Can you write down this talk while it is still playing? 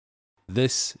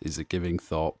This is a Giving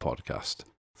Thought podcast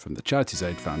from the Charities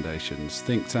Aid Foundation's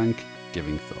think tank,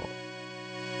 Giving Thought.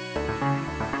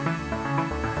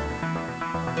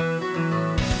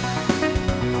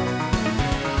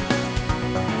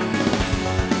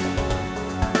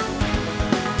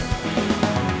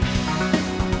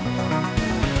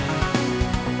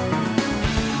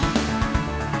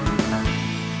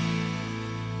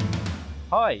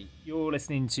 Hi, you're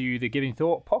listening to the Giving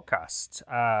Thought podcast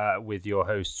with your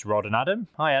hosts Rod and Adam.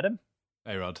 Hi, Adam.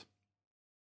 Hey, Rod.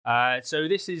 So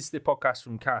this is the podcast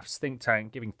from CAF's think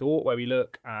tank, Giving Thought, where we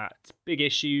look at big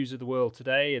issues of the world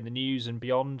today and the news and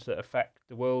beyond that affect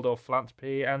the world of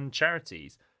philanthropy and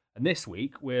charities. And this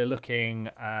week, we're looking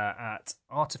at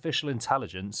artificial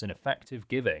intelligence and effective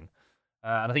giving.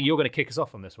 And I think you're going to kick us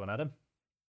off on this one, Adam.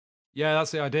 Yeah,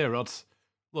 that's the idea, Rod.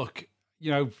 Look,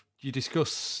 you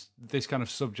discuss this kind of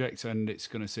subject and it's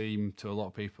going to seem to a lot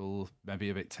of people maybe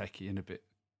a bit techie and a bit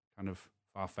kind of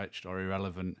far-fetched or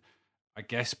irrelevant. I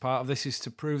guess part of this is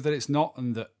to prove that it's not,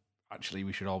 and that actually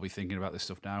we should all be thinking about this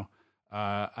stuff now.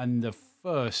 And the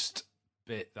first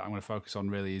bit that I'm going to focus on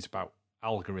really is about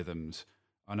algorithms.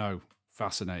 I know,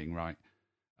 fascinating, right?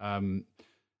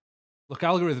 Look,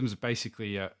 algorithms are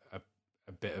basically a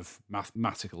bit of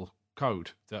mathematical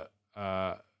code that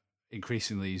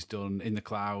increasingly is done in the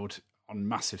cloud on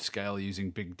massive scale using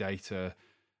big data,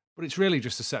 but it's really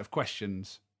just a set of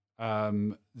questions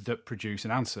that produce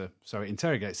an answer. So it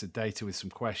interrogates the data with some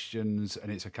questions, and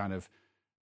it's a kind of,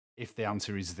 if the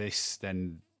answer is this,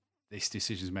 then this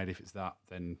decision is made. If it's that,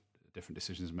 then a different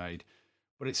decision is made.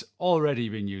 But it's already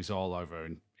been used all over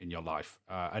in your life,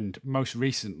 and most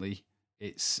recently,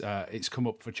 it's come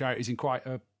up for charities in quite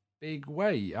a big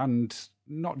way, and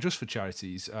not just for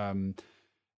charities.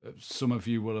 Some of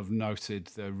you will have noted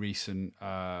the recent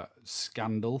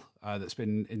scandal that's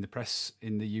been in the press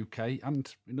in the UK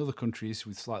and in other countries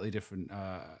with slightly different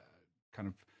kind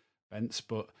of bents,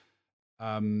 but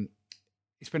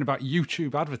it's been about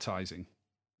YouTube advertising.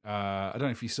 I don't know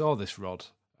if you saw this, Rod,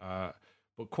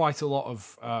 but quite a lot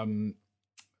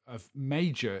of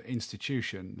major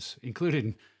institutions,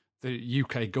 including the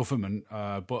UK government,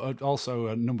 but also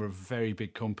a number of very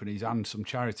big companies and some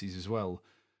charities as well,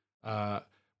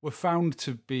 were found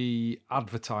to be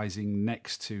advertising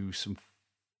next to some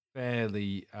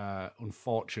fairly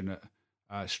unfortunate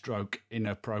stroke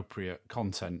inappropriate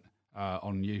content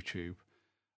on YouTube.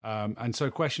 And so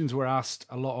questions were asked.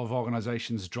 A lot of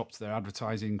organisations dropped their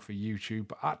advertising for YouTube,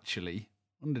 but actually,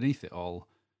 underneath it all,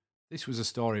 this was a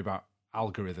story about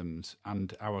algorithms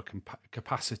and our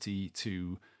capacity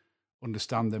to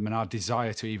understand them and our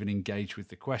desire to even engage with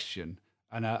the question.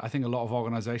 And I think a lot of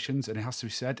organisations, and it has to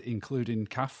be said, including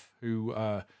CAF, who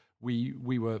we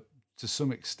were to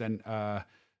some extent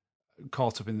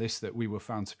caught up in this, that we were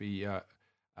found to be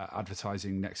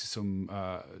advertising next to some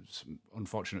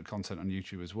unfortunate content on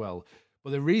YouTube as well.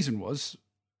 But the reason was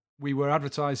we were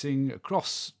advertising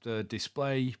across the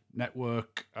display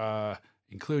network,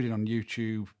 including on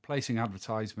YouTube, placing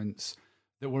advertisements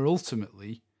that were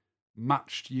ultimately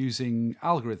matched using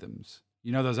algorithms.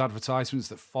 You know those advertisements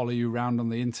that follow you around on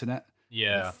the internet?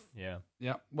 Yeah.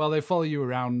 Well, they follow you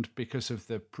around because of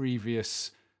the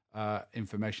previous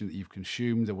information that you've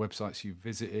consumed, the websites you've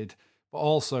visited, but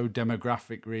also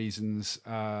demographic reasons.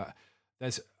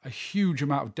 There's a huge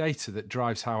amount of data that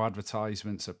drives how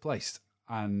advertisements are placed.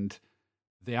 And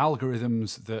the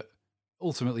algorithms that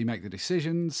ultimately make the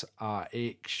decisions are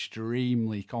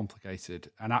extremely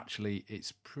complicated. And actually,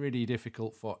 it's pretty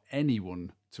difficult for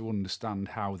anyone to understand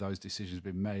how those decisions have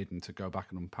been made and to go back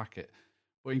and unpack it.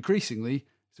 But increasingly,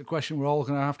 it's a question we're all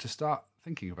going to have to start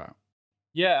thinking about.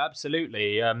 Yeah,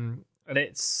 absolutely. And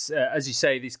it's, as you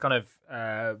say, this kind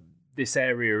of this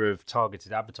area of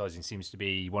targeted advertising seems to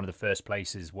be one of the first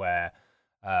places where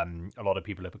a lot of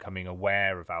people are becoming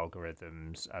aware of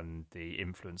algorithms and the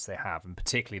influence they have, and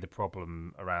particularly the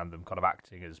problem around them kind of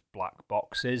acting as black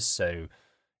boxes. So,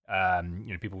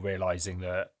 people realizing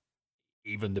that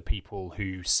even the people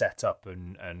who set up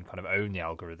and kind of own the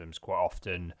algorithms quite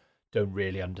often don't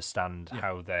really understand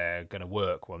how they're going to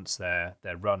work once they're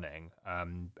running,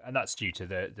 and that's due to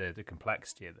the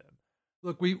complexity of them.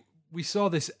 Look, we saw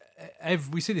this.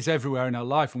 We see this everywhere in our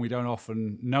life, and we don't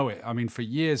often know it. I mean, for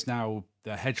years now,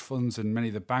 the hedge funds and many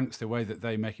of the banks, the way that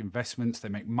they make investments, they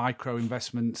make micro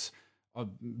investments, are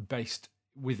based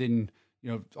within,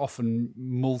 often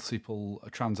multiple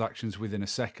transactions within a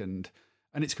second.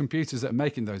 And it's computers that are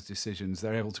making those decisions.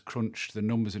 They're able to crunch the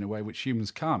numbers in a way which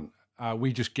humans can't.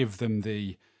 We just give them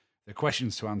the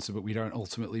questions to answer, but we don't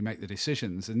ultimately make the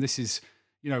decisions. And this is,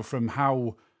 from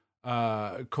how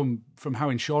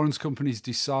insurance companies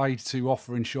decide to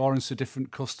offer insurance to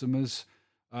different customers,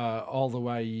 all the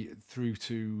way through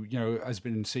to, has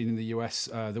been seen in the US,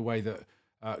 the way that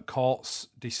courts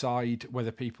decide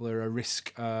whether people are a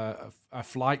risk, a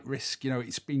flight risk.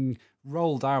 It's been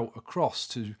rolled out across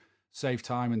to save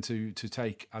time and to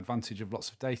take advantage of lots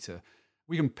of data.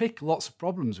 We can pick lots of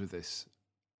problems with this,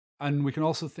 and we can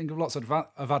also think of lots of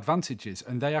advantages,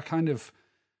 and they're kind of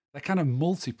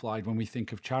multiplied when we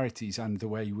think of charities and the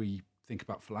way we think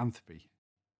about philanthropy.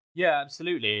 Yeah,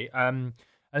 absolutely.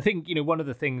 I think one of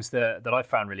the things that I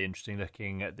found really interesting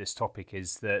looking at this topic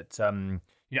is that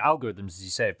algorithms, as you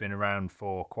say, have been around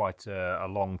for quite a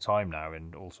long time now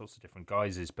in all sorts of different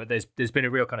guises. But there's been a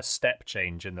real kind of step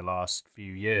change in the last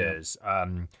few years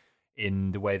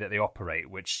in the way that they operate,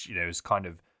 which has kind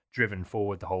of driven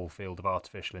forward the whole field of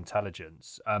artificial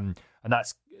intelligence. And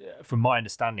that's, from my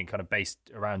understanding, kind of based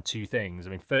around two things.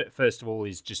 I mean, first of all,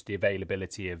 is just the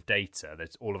availability of data.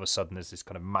 There's all of a sudden there's this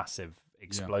kind of massive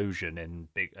explosion in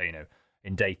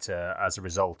in data as a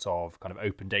result of kind of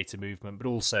open data movement, but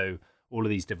also all of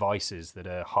these devices that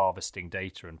are harvesting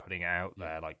data and putting it out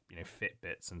there, like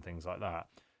Fitbits and things like that.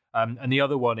 And the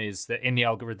other one is that in the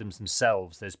algorithms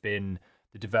themselves, there's been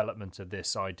the development of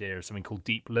this idea of something called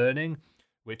deep learning,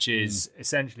 which is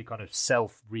essentially kind of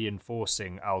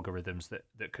self-reinforcing algorithms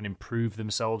that can improve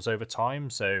themselves over time.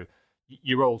 So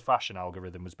your old-fashioned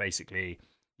algorithm was basically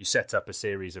you set up a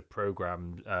series of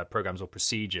programs or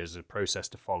procedures, a process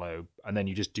to follow, and then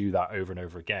you just do that over and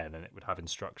over again, and it would have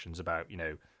instructions about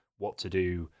what to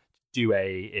do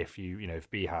A if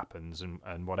if B happens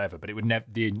and whatever. But it would never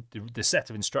the set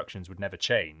of instructions would never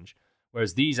change.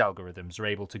 Whereas these algorithms are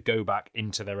able to go back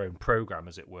into their own program,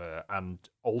 as it were, and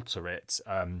alter it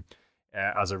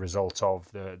as a result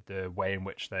of the way in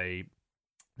which they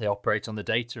operate on the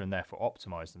data and therefore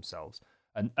optimize themselves.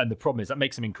 And the problem is that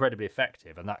makes them incredibly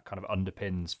effective, and that kind of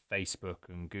underpins Facebook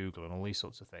and Google and all these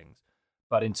sorts of things.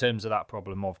 But in terms of that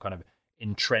problem of kind of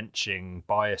entrenching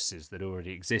biases that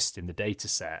already exist in the data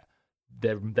set,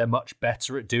 they're much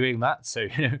better at doing that. So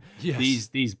Yes.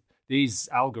 these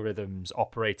algorithms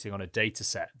operating on a data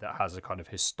set that has a kind of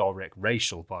historic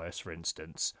racial bias, for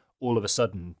instance, all of a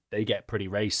sudden they get pretty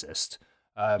racist.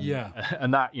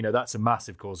 And that that's a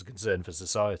massive cause of concern for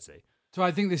society. So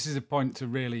I think this is a point to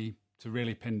really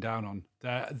pin down on.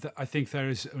 I think there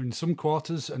is in some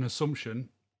quarters an assumption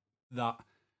that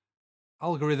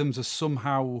algorithms are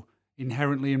somehow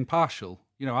inherently impartial.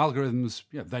 Algorithms,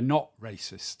 they're not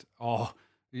racist or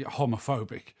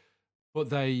homophobic, but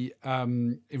they,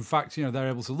 in fact, they're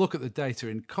able to look at the data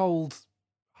in cold,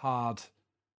 hard,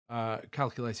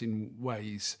 calculating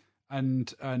ways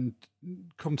and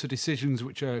come to decisions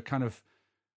which are kind of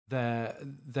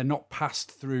they're not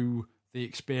passed through the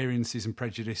experiences and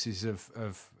prejudices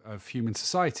of human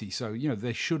society. So,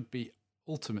 they should be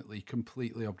ultimately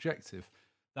completely objective.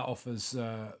 That offers,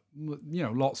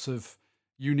 lots of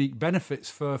unique benefits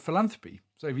for philanthropy.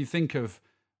 So if you think of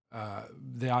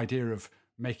the idea of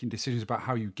making decisions about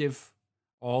how you give,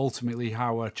 or ultimately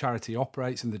how a charity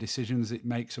operates and the decisions it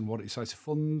makes and what it decides to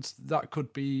fund, that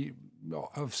could be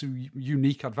of some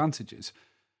unique advantages.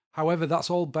 However, that's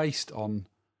all based on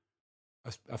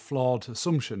a flawed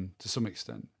assumption to some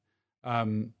extent.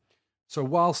 So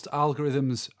whilst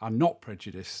algorithms are not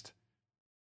prejudiced,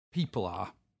 people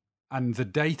are. And the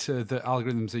data that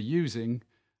algorithms are using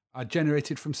are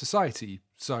generated from society.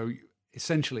 So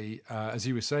essentially, as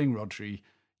you were saying, Rodri,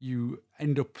 you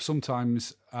end up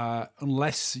sometimes,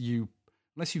 unless you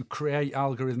create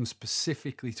algorithms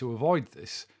specifically to avoid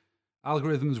this,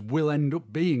 algorithms will end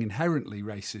up being inherently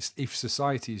racist if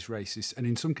society is racist, and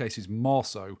in some cases more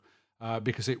so,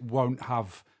 because it won't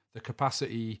have the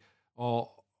capacity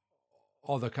or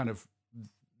the kind of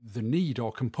the need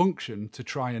or compunction to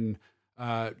try and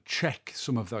check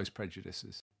some of those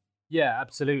prejudices. Yeah,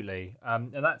 absolutely.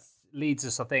 And that leads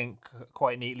us, I think,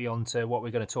 quite neatly onto what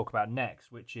we're going to talk about next,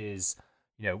 which is,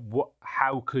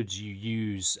 how could you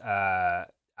use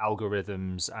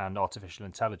algorithms and artificial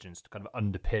intelligence to kind of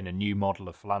underpin a new model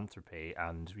of philanthropy,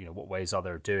 and what ways are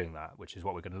there of doing that, which is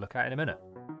what we're going to look at in a minute.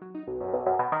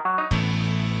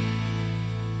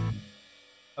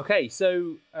 Okay,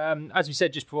 so as we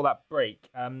said just before that break,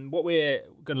 what we're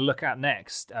going to look at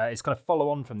next is kind of follow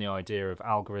on from the idea of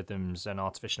algorithms and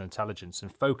artificial intelligence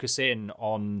and focus in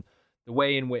on the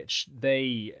way in which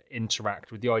they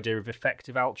interact with the idea of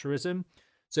effective altruism.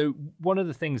 So one of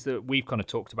the things that we've kind of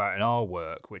talked about in our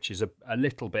work, which is a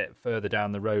little bit further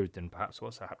down the road than perhaps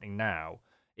what's happening now,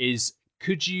 is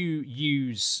could you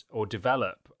use or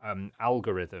develop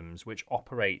algorithms which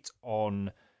operate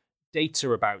on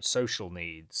data about social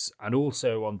needs and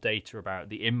also on data about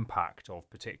the impact of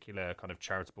particular kind of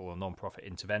charitable or non-profit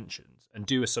interventions, and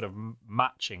do a sort of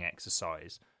matching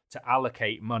exercise to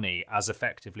allocate money as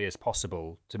effectively as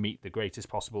possible to meet the greatest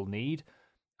possible need.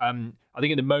 I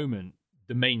think at the moment,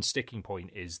 the main sticking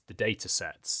point is the data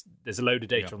sets. There's a load of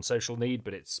data on social need,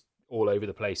 but it's all over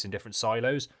the place in different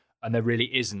silos. And there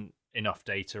really isn't enough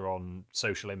data on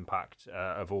social impact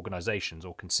of organizations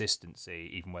or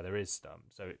consistency, even where there is some.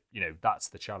 So, that's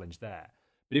the challenge there.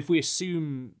 But if we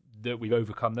assume that we've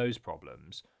overcome those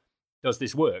problems, does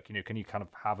this work? Can you kind of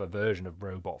have a version of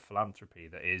robot philanthropy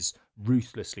that is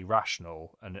ruthlessly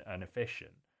rational and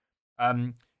efficient?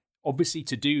 Obviously,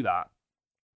 to do that,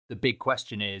 the big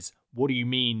question is, what do you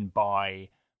mean by,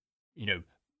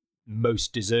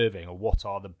 most deserving, or what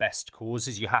are the best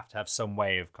causes? You have to have some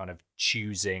way of kind of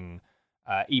choosing,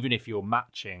 even if you're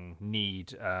matching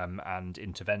need and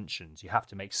interventions, you have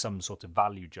to make some sort of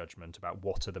value judgment about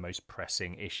what are the most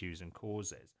pressing issues and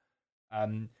causes.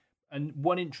 And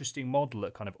one interesting model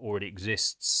that kind of already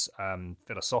exists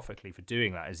philosophically for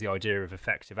doing that is the idea of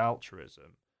effective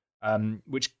altruism,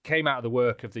 which came out of the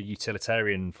work of the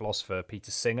utilitarian philosopher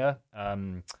Peter Singer,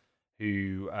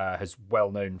 who has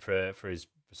well known for his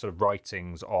sort of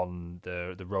writings on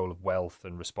the role of wealth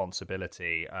and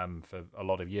responsibility for a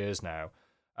lot of years now.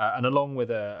 And along with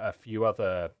a few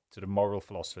other sort of moral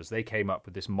philosophers, they came up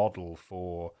with this model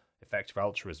for effective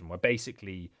altruism, where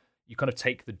basically you kind of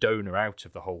take the donor out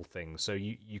of the whole thing. So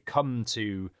you come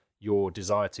to your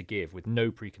desire to give with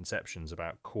no preconceptions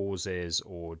about causes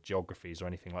or geographies or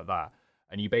anything like that.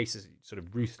 And you basically sort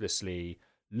of ruthlessly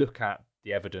look at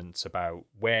the evidence about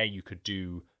where you could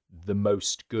do the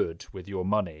most good with your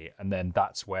money, and then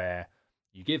that's where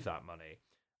you give that money.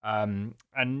 And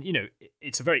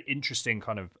it's a very interesting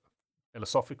kind of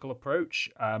philosophical approach.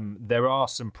 There are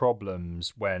some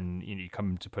problems when you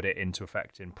come to put it into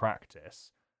effect in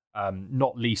practice,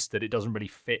 not least that it doesn't really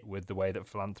fit with the way that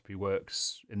philanthropy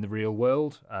works in the real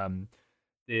world. One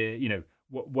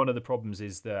of the problems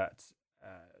is that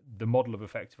the model of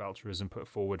effective altruism put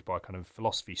forward by kind of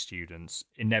philosophy students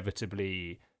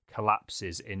inevitably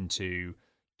collapses into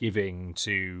giving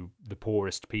to the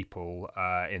poorest people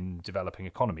in developing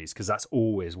economies, because that's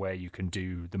always where you can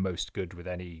do the most good with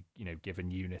any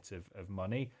given unit of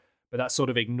money. But that sort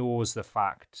of ignores the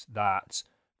fact that,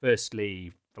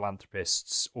 firstly,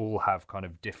 philanthropists all have kind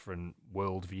of different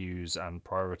worldviews and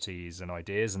priorities and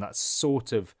ideas, and that's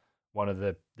sort of one of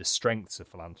the strengths of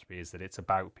philanthropy, is that it's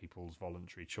about people's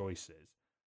voluntary choices.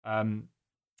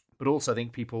 But also I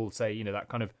think people say, that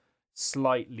kind of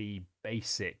slightly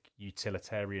basic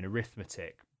utilitarian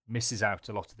arithmetic misses out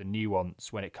a lot of the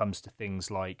nuance when it comes to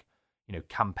things like,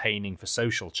 campaigning for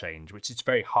social change, which it's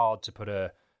very hard to put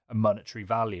a monetary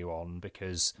value on,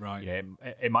 because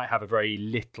it might have a very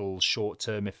little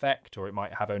short-term effect, or it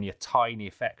might have only a tiny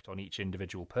effect on each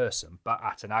individual person, but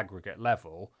at an aggregate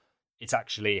level it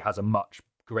actually has a much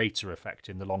greater effect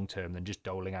in the long term than just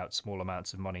doling out small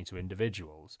amounts of money to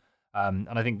individuals. And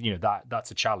I think that's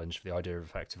a challenge for the idea of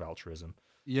effective altruism.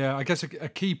 Yeah, I guess a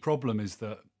key problem is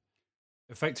that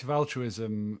effective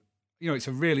altruism, it's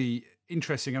a really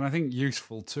interesting and I think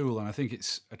useful tool, and I think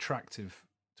it's attractive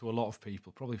to a lot of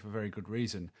people, probably for very good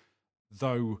reason.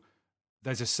 Though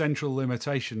there's a central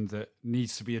limitation that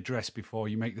needs to be addressed before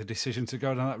you make the decision to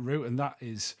go down that route, and that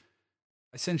is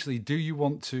essentially, do you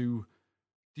want to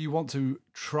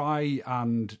try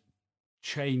and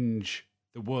change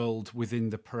the world within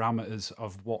the parameters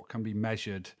of what can be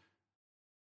measured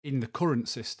in the current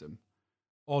system,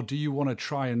 or do you want to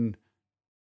try and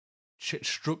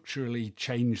structurally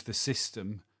change the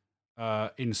system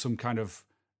in some kind of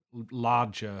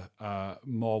larger,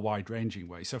 more wide-ranging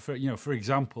way? So, for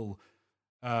example,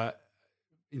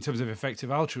 in terms of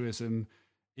effective altruism,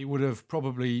 it would have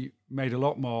probably made a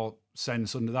lot more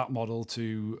sense under that model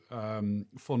to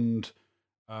fund,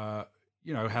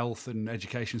 health and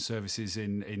education services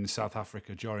in South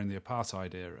Africa during the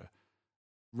apartheid era,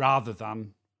 rather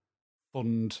than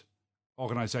fund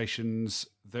organisations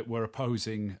that were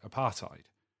opposing apartheid.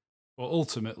 But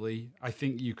ultimately, I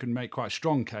think you can make quite a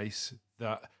strong case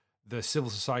that the civil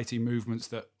society movements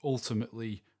that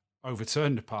ultimately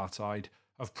overturned apartheid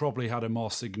have probably had a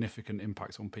more significant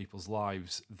impact on people's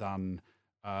lives than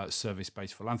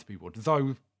service-based philanthropy would.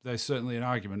 Though there's certainly an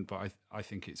argument, but I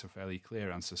think it's a fairly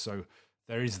clear answer. So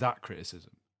there is that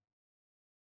criticism.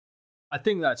 I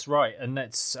think that's right, and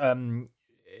that's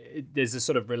there's a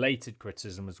sort of related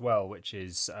criticism as well, which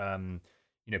is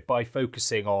by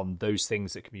focusing on those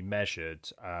things that can be measured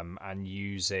and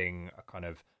using a kind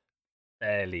of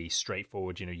fairly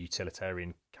straightforward,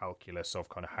 utilitarian calculus of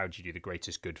kind of how do you do the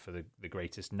greatest good for the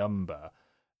greatest number.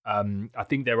 I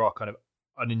think there are kind of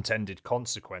unintended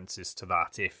consequences to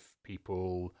that if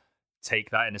people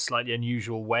take that in a slightly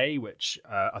unusual way, which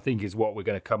I think is what we're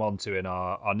going to come on to in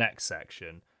our next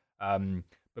section.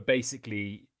 But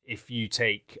basically, if you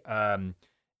take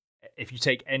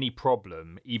any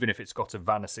problem, even if it's got a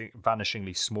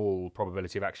vanishingly small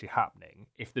probability of actually happening,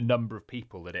 if the number of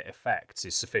people that it affects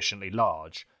is sufficiently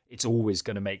large, it's always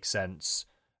going to make sense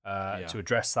to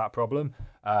address that problem.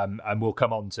 And we'll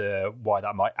come on to why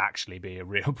that might actually be a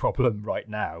real problem right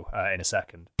now in a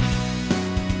second.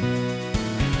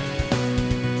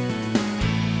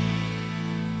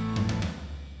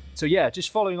 So yeah, just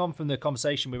following on from the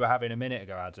conversation we were having a minute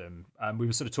ago, Adam, we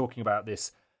were sort of talking about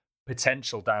this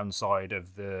potential downside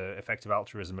of the effective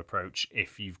altruism approach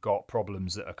if you've got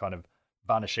problems that are kind of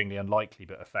vanishingly unlikely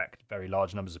but affect very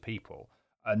large numbers of people.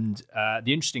 And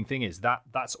the interesting thing is that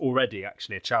that's already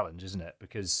actually a challenge, isn't it?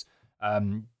 Because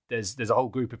there's a whole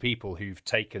group of people who've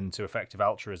taken to effective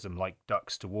altruism like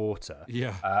ducks to water.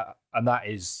 Yeah. And that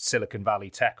is Silicon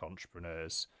Valley tech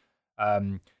entrepreneurs.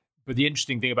 But the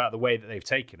interesting thing about the way that they've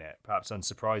taken it, perhaps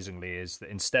unsurprisingly, is that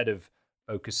instead of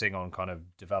focusing on kind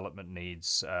of development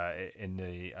needs in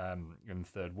the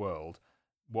third world,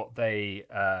 what they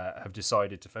have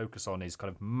decided to focus on is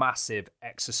kind of massive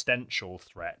existential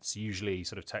threats, usually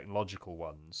sort of technological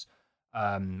ones,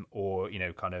 or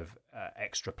kind of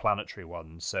extraplanetary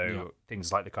ones. So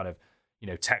things like the kind of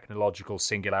technological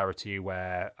singularity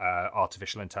where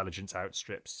artificial intelligence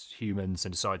outstrips humans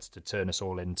and decides to turn us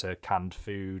all into canned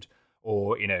food,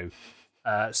 or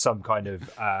some kind of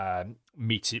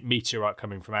meteorite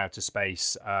coming from outer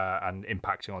space and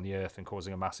impacting on the Earth and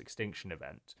causing a mass extinction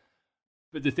event.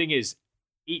 But the thing is,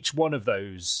 each one of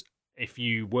those, if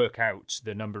you work out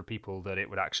the number of people that it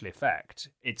would actually affect,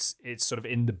 it's sort of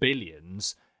in the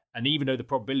billions. And even though the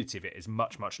probability of it is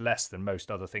much, much less than most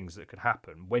other things that could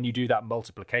happen, when you do that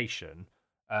multiplication,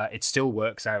 it still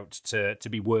works out to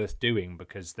be worth doing,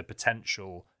 because the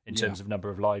potential in terms of number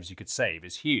of lives you could save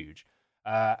is huge.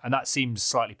 And that seems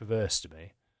slightly perverse to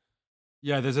me.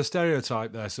 Yeah, there's a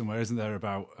stereotype there somewhere, isn't there,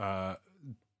 about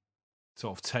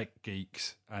sort of tech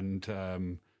geeks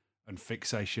and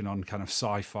fixation on kind of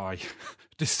sci-fi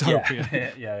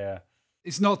dystopia. Yeah.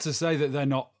 It's not to say that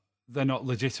they're not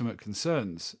legitimate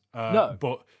concerns. No.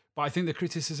 But I think the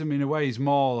criticism in a way is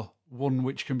more one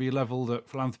which can be levelled at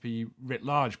philanthropy writ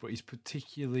large, but is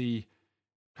particularly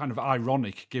kind of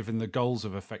ironic given the goals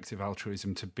of effective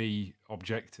altruism to be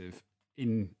objective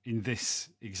in this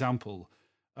example.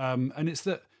 And it's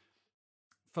that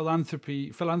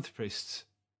philanthropists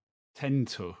tend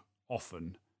to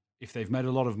often, if they've made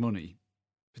a lot of money,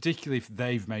 particularly if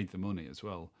they've made the money as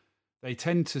well, they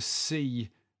tend to see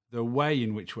the way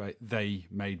in which they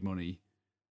made money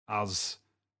as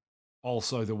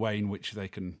also the way in which they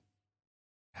can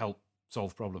help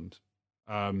solve problems.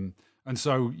 And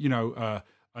so,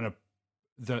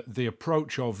 the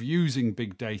approach of using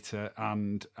big data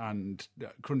and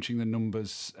crunching the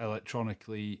numbers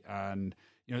electronically, and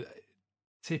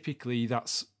typically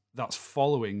that's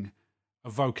following a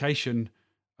vocation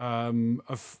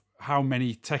of how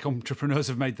many tech entrepreneurs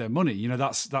have made their money.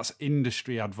 That's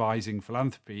industry advising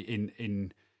philanthropy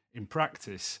in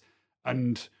practice,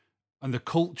 and the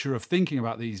culture of thinking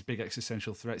about these big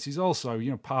existential threats is also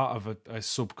part of a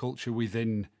subculture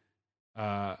within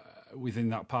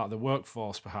that part of the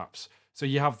workforce, perhaps. So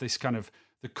you have this kind of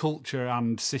the culture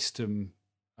and systems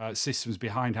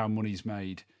behind how money's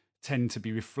made tend to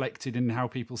be reflected in how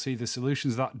people see the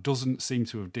solutions. That doesn't seem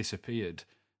to have disappeared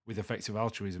with effective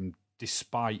altruism,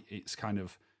 despite its kind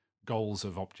of goals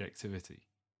of objectivity.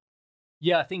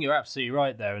 Yeah, I think you're absolutely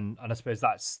right there, and I suppose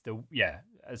that's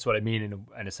what I mean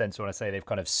in a sense when I say they've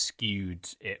kind of skewed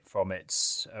it from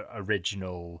its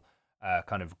original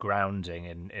kind of grounding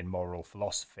in moral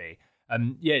philosophy.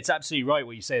 It's absolutely right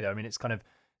what you say there. I mean, it's kind of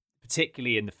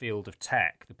particularly in the field of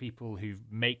tech, the people who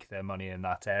make their money in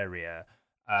that area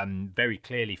very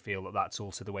clearly feel that that's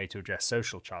also the way to address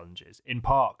social challenges, in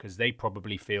part because they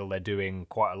probably feel they're doing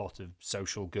quite a lot of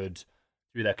social good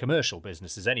through their commercial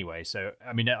businesses anyway. So,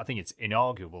 I mean, I think it's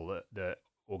inarguable that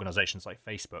organizations like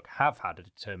Facebook have had a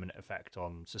determinate effect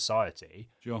on society,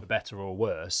 sure, for better or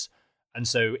worse. And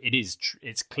so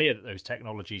it's clear that those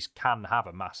technologies can have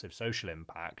a massive social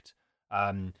impact.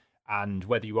 And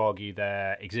whether you argue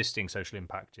their existing social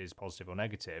impact is positive or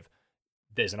negative,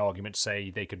 there's an argument to say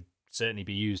they could certainly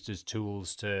be used as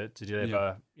tools to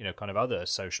deliver, kind of other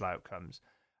social outcomes.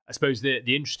 I suppose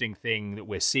the interesting thing that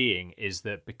we're seeing is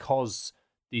that because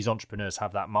these entrepreneurs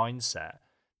have that mindset,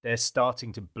 they're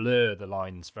starting to blur the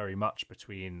lines very much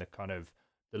between the kind of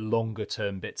the longer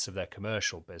term bits of their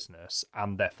commercial business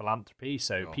and their philanthropy.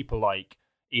 So people like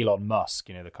Elon Musk,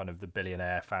 the kind of the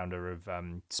billionaire founder of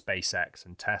SpaceX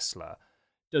and Tesla,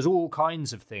 does all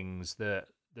kinds of things that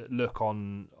look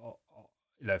on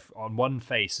one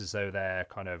face as though they're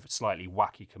kind of slightly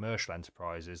wacky commercial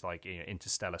enterprises, like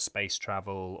interstellar space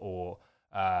travel or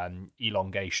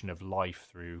elongation of life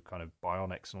through kind of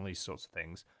bionics and all these sorts of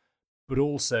things. But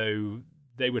also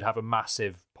they would have a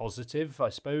massive positive, I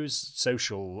suppose,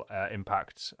 social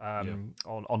impact on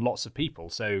lots of people.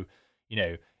 So,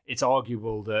 it's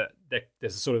arguable that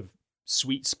there's a sort of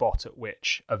sweet spot at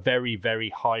which a very, very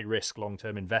high risk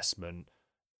long-term investment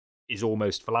is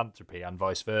almost philanthropy and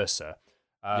vice versa.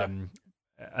 And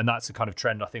that's a kind of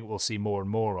trend I think we'll see more and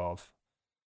more of.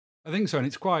 I think so. And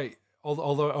it's quite,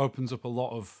 although it opens up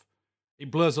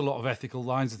it blurs a lot of ethical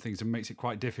lines and things and makes it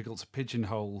quite difficult to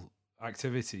pigeonhole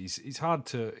activities. It's hard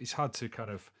to kind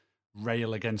of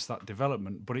rail against that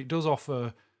development, but it does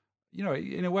offer,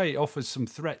 in a way, it offers some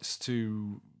threats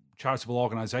to charitable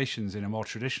organisations in a more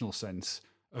traditional sense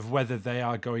of whether they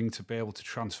are going to be able to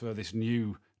transfer this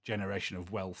new generation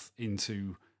of wealth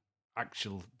into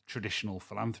actual traditional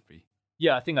philanthropy.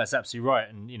 Yeah, I think that's absolutely right.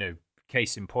 And,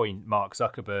 case in point, Mark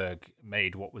Zuckerberg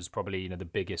made what was probably, the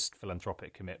biggest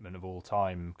philanthropic commitment of all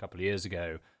time a couple of years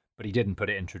ago, but he didn't put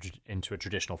it into a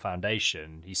traditional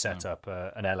foundation. He set up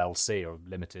an LLC, or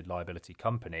limited liability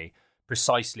company,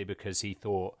 precisely because he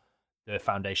thought the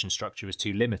foundation structure was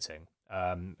too limiting.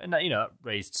 And that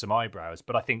raised some eyebrows,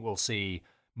 but I think we'll see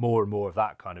more and more of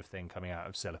that kind of thing coming out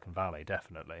of Silicon Valley,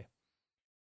 definitely.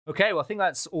 Okay, well, I think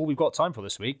that's all we've got time for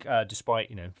this week, despite,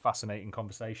 fascinating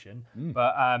conversation.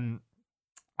 But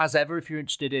as ever, if you're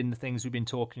interested in the things we've been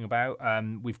talking about,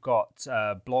 we've got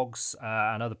blogs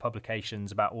and other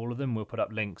publications about all of them. We'll put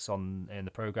up links in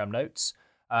the program notes.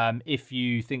 If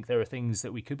you think there are things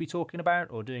that we could be talking about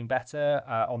or doing better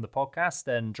on the podcast,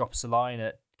 then drop us a line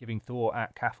at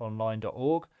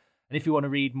givingthought@cafonline.org. And if you want to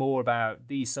read more about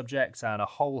these subjects and a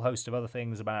whole host of other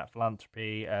things about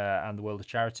philanthropy and the world of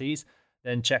charities,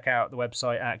 then check out the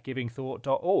website at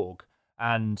givingthought.org.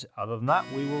 And other than that,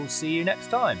 we will see you next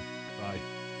time.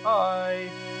 Bye. Bye.